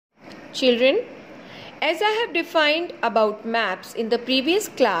Children, as I have defined about maps in the previous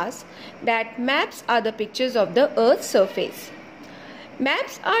class, that maps are the pictures of the Earth's surface.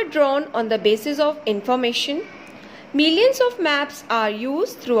 Maps are drawn on the basis of information. Millions of maps are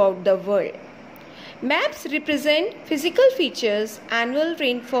used throughout the world. Maps represent physical features, annual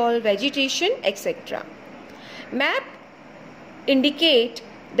rainfall, vegetation, etc. Maps indicate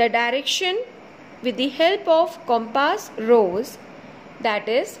the direction with the help of compass rose, that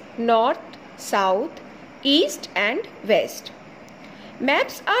is north, south, east and west.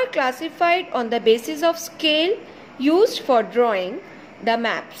 Maps are classified on the basis of scale used for drawing the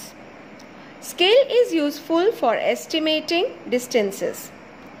maps. Scale is useful for estimating distances.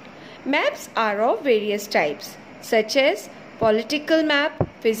 Maps are of various types such as political map,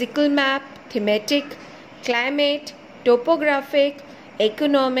 physical map, thematic, climate, topographic,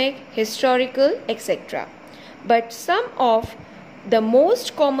 economic, historical, etc. But some of the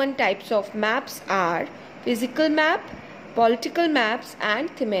most common types of maps are physical map, political maps and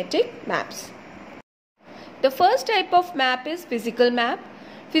thematic maps. The first type of map is physical map.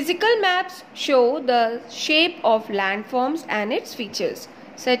 Physical maps show the shape of landforms and its features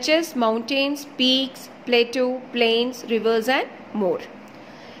such as mountains, peaks, plateau, plains, rivers and more.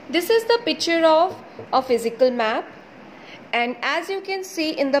 This is the picture of a physical map, and as you can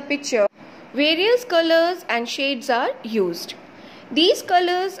see in the picture, various colors and shades are used. These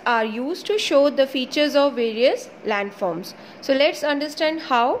colors are used to show the features of various landforms. So let's understand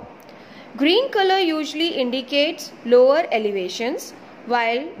how. Green color usually indicates lower elevations,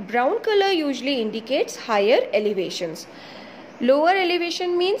 while brown color usually indicates higher elevations. Lower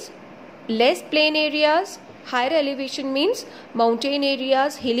elevation means less plain areas, higher elevation means mountain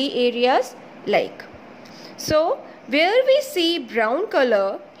areas, hilly areas like. So where we see brown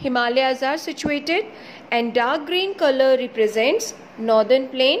color, Himalayas are situated, and dark green color represents northern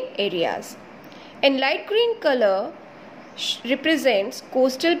plain areas, and light green color represents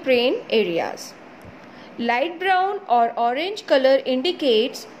coastal plain areas. Light brown or orange color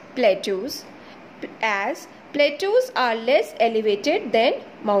indicates plateaus, as plateaus are less elevated than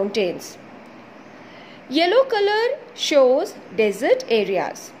mountains. Yellow color shows desert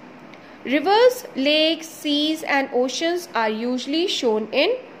areas. Rivers, lakes, seas and oceans are usually shown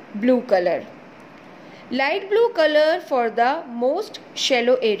in blue color. Light blue color for the most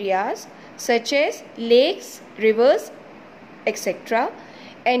shallow areas such as lakes, rivers, etc.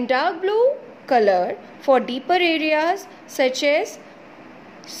 and dark blue color for deeper areas such as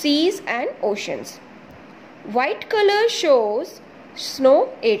seas and oceans. White color shows snow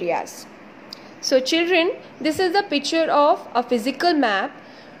areas. So children, this is the picture of a physical map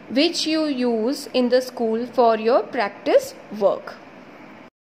which you use in the school for your practice work.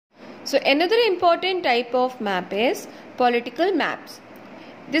 So another important type of map is political maps.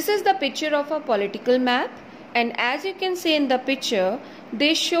 This is the picture of a political map, and as you can see in the picture,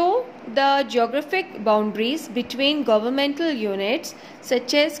 they show the geographic boundaries between governmental units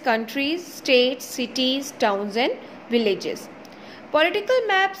such as countries, states, cities, towns and villages. Political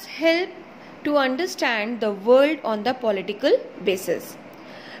maps help to understand the world on the political basis.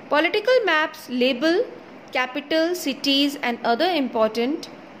 Political maps label capitals, cities and other important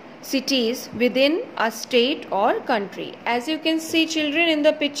cities within a state or country. As you can see children in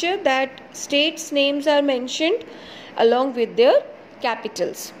the picture, that states names are mentioned along with their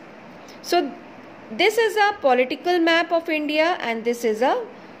capitals. So this is a political map of India and this is a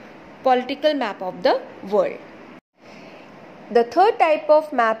political map of the world. The third type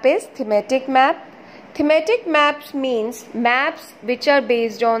of map is thematic map. Thematic maps means maps which are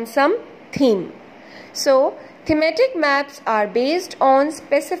based on some theme. So thematic maps are based on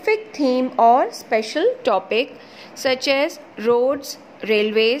specific theme or special topic such as roads,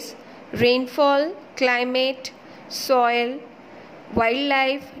 railways, rainfall, climate, soil,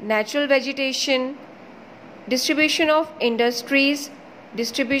 wildlife, natural vegetation, distribution of industries,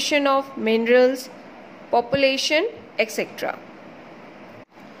 distribution of minerals, population, etc.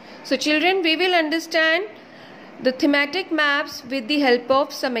 So children, we will understand the thematic maps with the help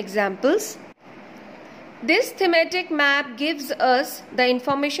of some examples. This thematic map gives us the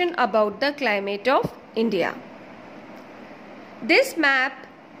information about the climate of India. This map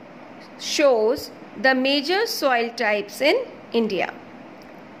shows the major soil types in India.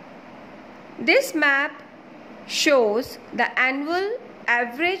 This map shows the annual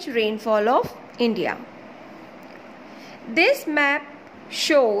average rainfall of India. This map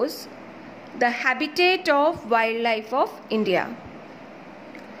shows the habitat of wildlife of India.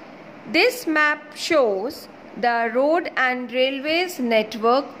 This map shows the road and railways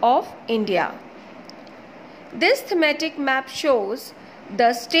network of India. This thematic map shows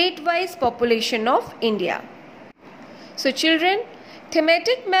the state-wise population of India. So children,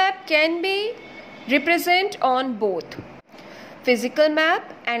 thematic map can be represented on both physical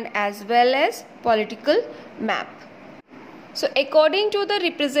map and as well as political map. So according to the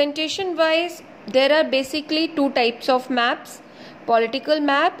representation wise, there are basically two types of maps, political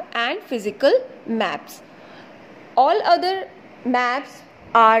map and physical maps. All other maps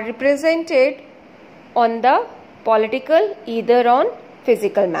are represented on the political, either on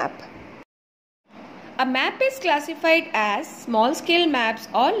physical map. A map is classified as small scale maps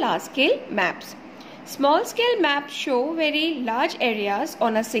or large scale maps. Small scale maps show very large areas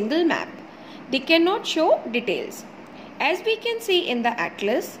on a single map. They cannot show details. As we can see in the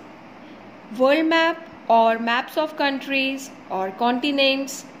atlas, world map or maps of countries or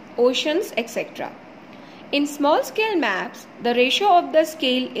continents, oceans, etc. In small scale maps, the ratio of the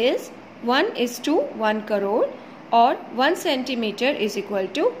scale is 1:1 crore or 1 centimeter is equal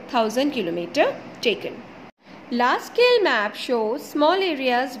to 1000 kilometer taken. Large scale map shows small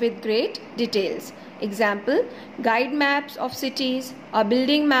areas with great details. Example, guide maps of cities, a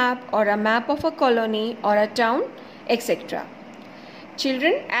building map or a map of a colony or a town, etc.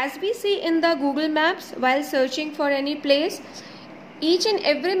 Children, as we see in the Google Maps, while searching for any place, each and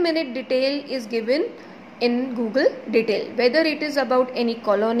every minute detail is given in Google detail. Whether it is about any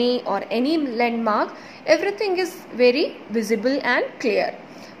colony or any landmark, everything is very visible and clear.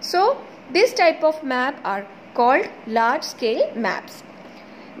 So, this type of map are called large scale maps.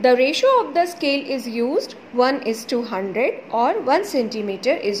 The ratio of the scale is used 1:100 or 1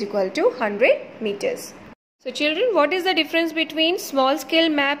 centimeter is equal to 100 meters. So children, what is the difference between small scale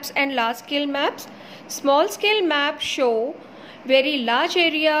maps and large scale maps? Small scale maps show very large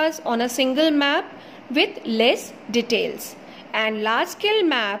areas on a single map with less details, and large scale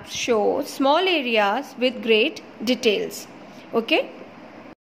maps show small areas with great details. Okay?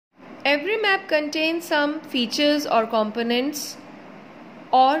 Every map contains some features or components,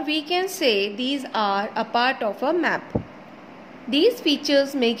 or we can say these are a part of a map. These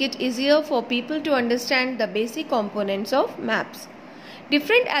features make it easier for people to understand the basic components of maps.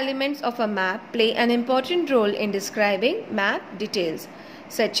 Different elements of a map play an important role in describing map details,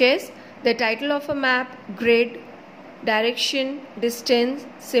 such as the title of a map, grid, direction, distance,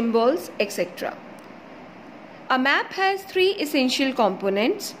 symbols, etc. A map has three essential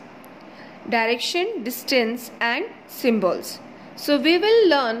components: direction, distance, and symbols. So we will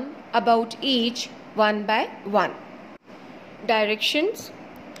learn about each one by one. Directions.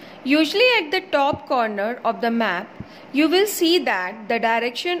 Usually at the top corner of the map, you will see that the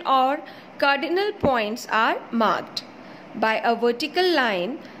direction or cardinal points are marked by a vertical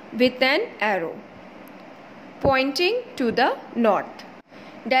line with an arrow pointing to the north.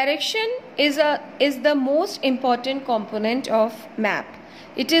 Direction is the most important component of map.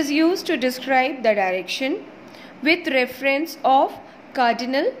 It is used to describe the direction with reference of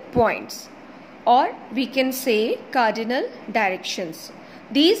cardinal points, or we can say cardinal directions.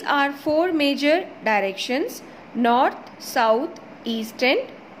 These are four major directions: north, south, east and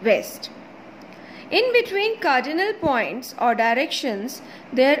west. In between cardinal points or directions,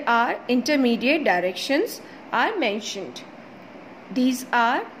 there are intermediate directions are mentioned. These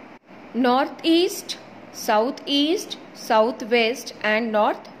are northeast, southeast, southwest and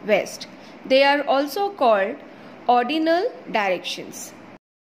northwest. They are also called ordinal directions.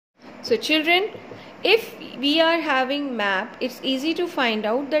 So children, if we are having map, it's easy to find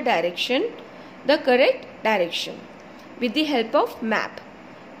out the direction, the correct direction with the help of map.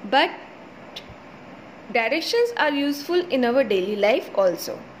 But directions are useful in our daily life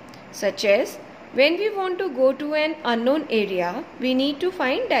also, such as when we want to go to an unknown area, we need to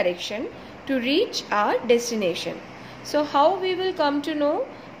find direction to reach our destination. So how we will come to know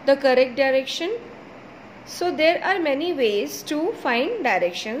the correct direction? So there are many ways to find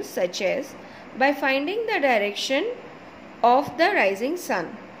directions, such as by finding the direction of the rising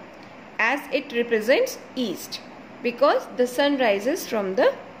sun, as it represents east, because the sun rises from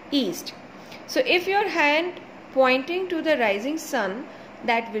the east. So if your hand pointing to the rising sun,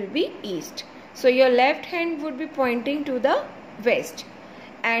 that will be east. So your left hand would be pointing to the west,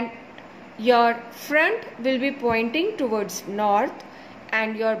 and your front will be pointing towards north,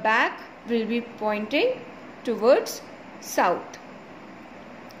 and your back will be pointing towards south.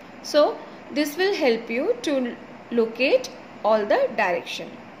 So this will help you to locate all the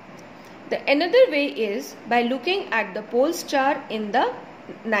direction. The another way is by looking at the pole star in the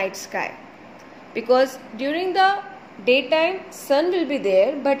night sky, because during the daytime sun will be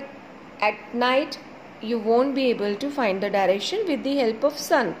there, but at night you won't be able to find the direction with the help of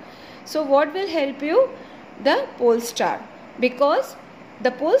sun. So what will help you? The pole star, because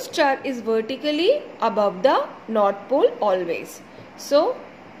the pole star is vertically above the north pole always. So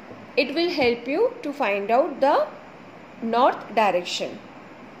it will help you to find out the north direction.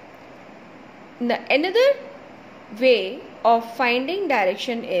 Another way of finding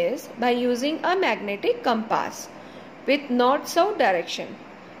direction is by using a magnetic compass with north-south direction.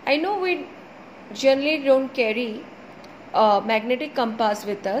 I know we generally don't carry a magnetic compass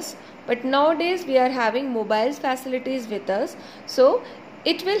with us, but nowadays we are having mobile facilities with us, so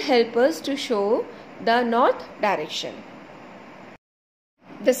it will help us to show the north direction.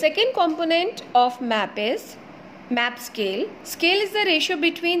 The second component of map is map scale. Scale is the ratio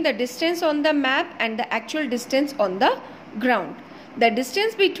between the distance on the map and the actual distance on the ground. The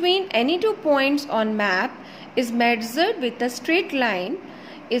distance between any two points on map is measured with a straight line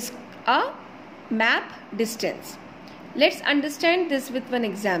is a map distance. Let's understand this with one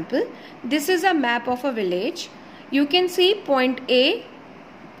example. This is a map of a village. You can see point A,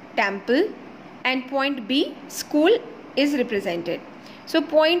 temple, and point B, school is represented. So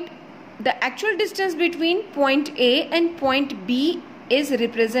the actual distance between point A and point B is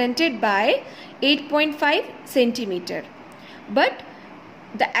represented by 8.5 centimeter. But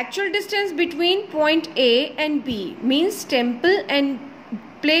the actual distance between point A and B means temple and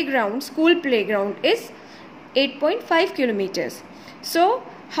playground, school playground, is 8.5 kilometers. So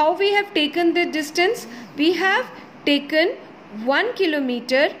how we have taken the distance? We have taken 1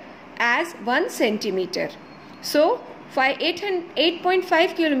 kilometer as 1 centimeter. So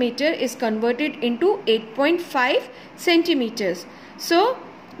 8.5 kilometer is converted into 8.5 centimeters. So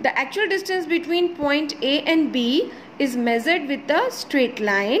the actual distance between point A and B is measured with a straight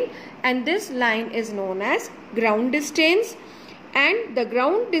line, and this line is known as ground distance, and the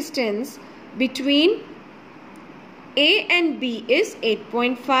ground distance between A and B is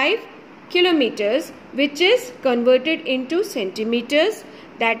 8.5 kilometers, which is converted into centimeters.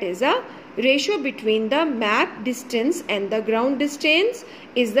 That is a ratio between the map distance and the ground distance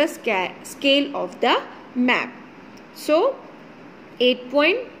is the scale of the map. So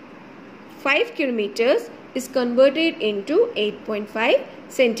 8.5 kilometers is converted into 8.5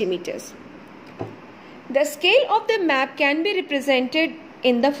 centimeters. The scale of the map can be represented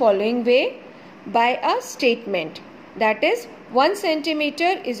in the following way by a statement, that is 1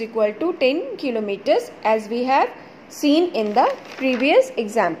 centimeter is equal to 10 kilometers, as we have seen in the previous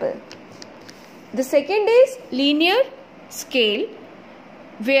example. The second is linear scale,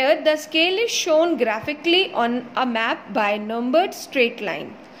 where the scale is shown graphically on a map by numbered straight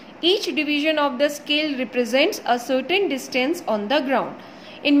line. Each division of the scale represents a certain distance on the ground.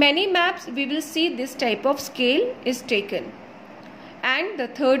 In many maps we will see this type of scale is taken. And the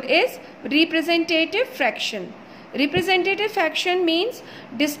third is representative fraction. Representative fraction means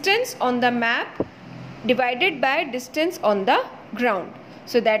distance on the map divided by distance on the ground.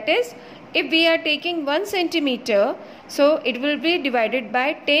 So that is, if we are taking 1 centimeter, so it will be divided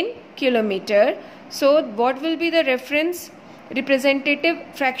by 10 kilometer. So what will be the reference representative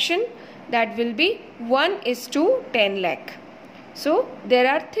fraction? That will be 1:10 lakh. So there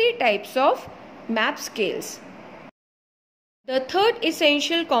are 3 types of map scales. The third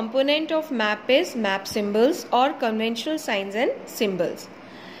essential component of map is map symbols or conventional signs and symbols.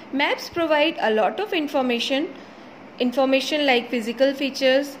 Maps provide a lot of information like physical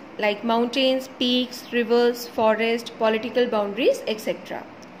features like mountains, peaks, rivers, forests, political boundaries, etc.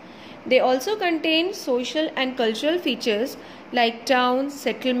 They also contain social and cultural features like towns,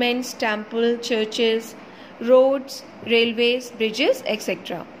 settlements, temples, churches, roads, railways, bridges,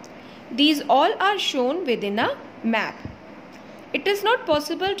 etc. These all are shown within a map. It is not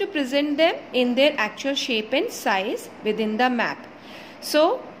possible to present them in their actual shape and size within the map.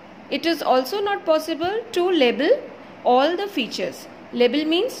 So, it is also not possible to label all the features. Label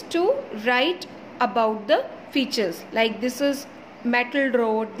means to write about the features, like this is metalled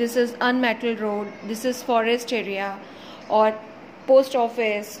road, this is unmetalled road, this is forest area or post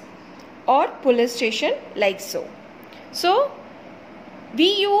office or police station, like so. So, we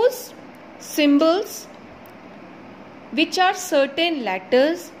use symbols which are certain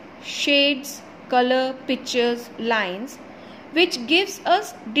letters, shades, color, pictures, lines, which gives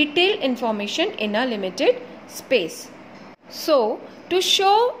us detailed information in a limited space. So, to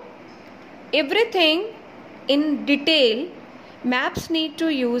show everything in detail, maps need to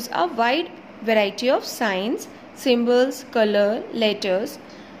use a wide variety of signs, symbols, color, letters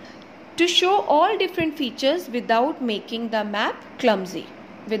to show all different features without making the map clumsy,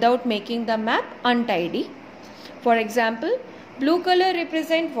 without making the map untidy. For example, blue color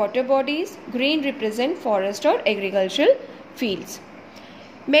represent water bodies, green represent forest or agricultural fields.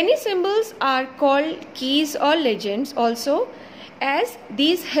 Many symbols are called keys or legends also, as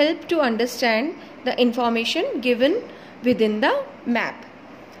these help to understand the information given within the map.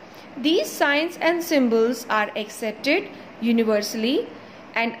 These signs and symbols are accepted universally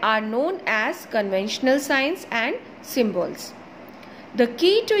and are known as conventional signs and symbols. The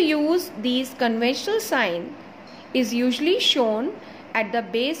key to use these conventional signs is usually shown at the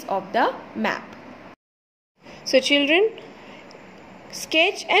base of the map. So children,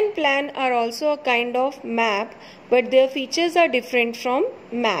 sketch and plan are also a kind of map, but their features are different from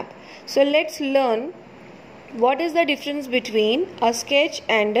map. So let's learn what is the difference between a sketch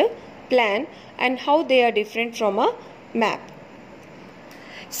and a plan and how they are different from a map.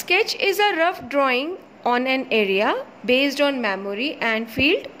 Sketch is a rough drawing on an area based on memory and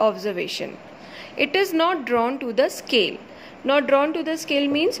field observation. It is not drawn to the scale. Not drawn to the scale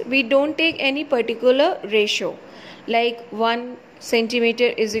means we don't take any particular ratio, like 1 centimeter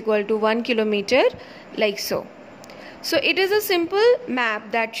is equal to 1 kilometer, like so. So it is a simple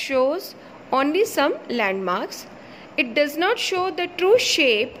map that shows only some landmarks. It does not show the true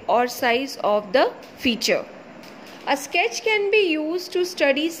shape or size of the feature. A sketch can be used to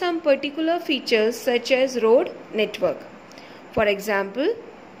study some particular features such as road network. For example,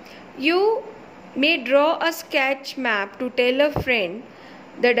 you may draw a sketch map to tell a friend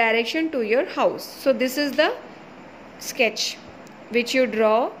the direction to your house. So this is the sketch which you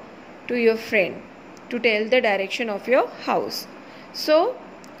draw to your friend to tell the direction of your house. So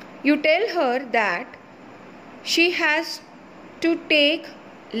you tell her that she has to take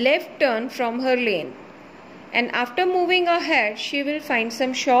left turn from her lane, and after moving ahead she will find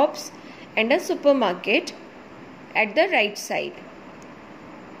some shops and a supermarket at the right side.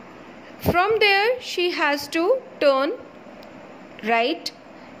 From there she has to turn right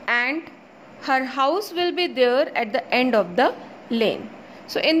and her house will be there at the end of the lane.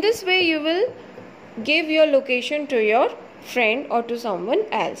 So in this way you will give your location to your friend or to someone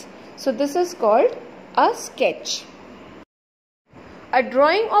else. So this is called a sketch. A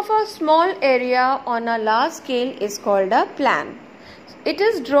drawing of a small area on a large scale is called a plan. It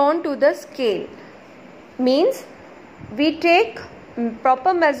is drawn to the scale. Means we take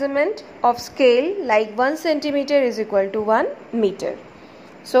proper measurement of scale, like 1 centimeter is equal to 1 meter.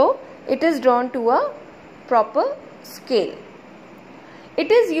 So it is drawn to a proper scale. It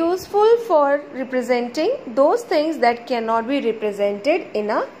is useful for representing those things that cannot be represented in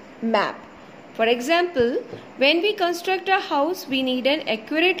a map. For example, when we construct a house, we need an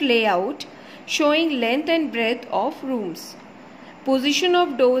accurate layout showing length and breadth of rooms, position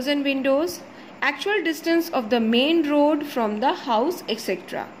of doors and windows, actual distance of the main road from the house,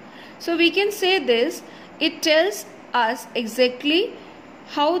 etc. So we can say this, it tells us exactly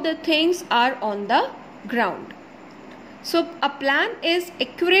how the things are on the ground. So a plan is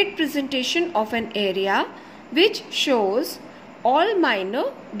accurate presentation of an area which shows all minor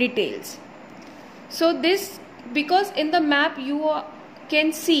details. So this, because in the map you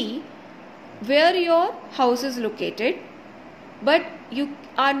can see where your house is located, but you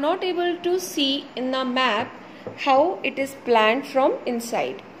are not able to see in the map how it is planned from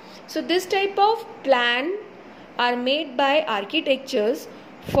inside. So this type of plan are made by architects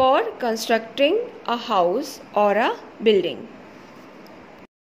for constructing a house or a building.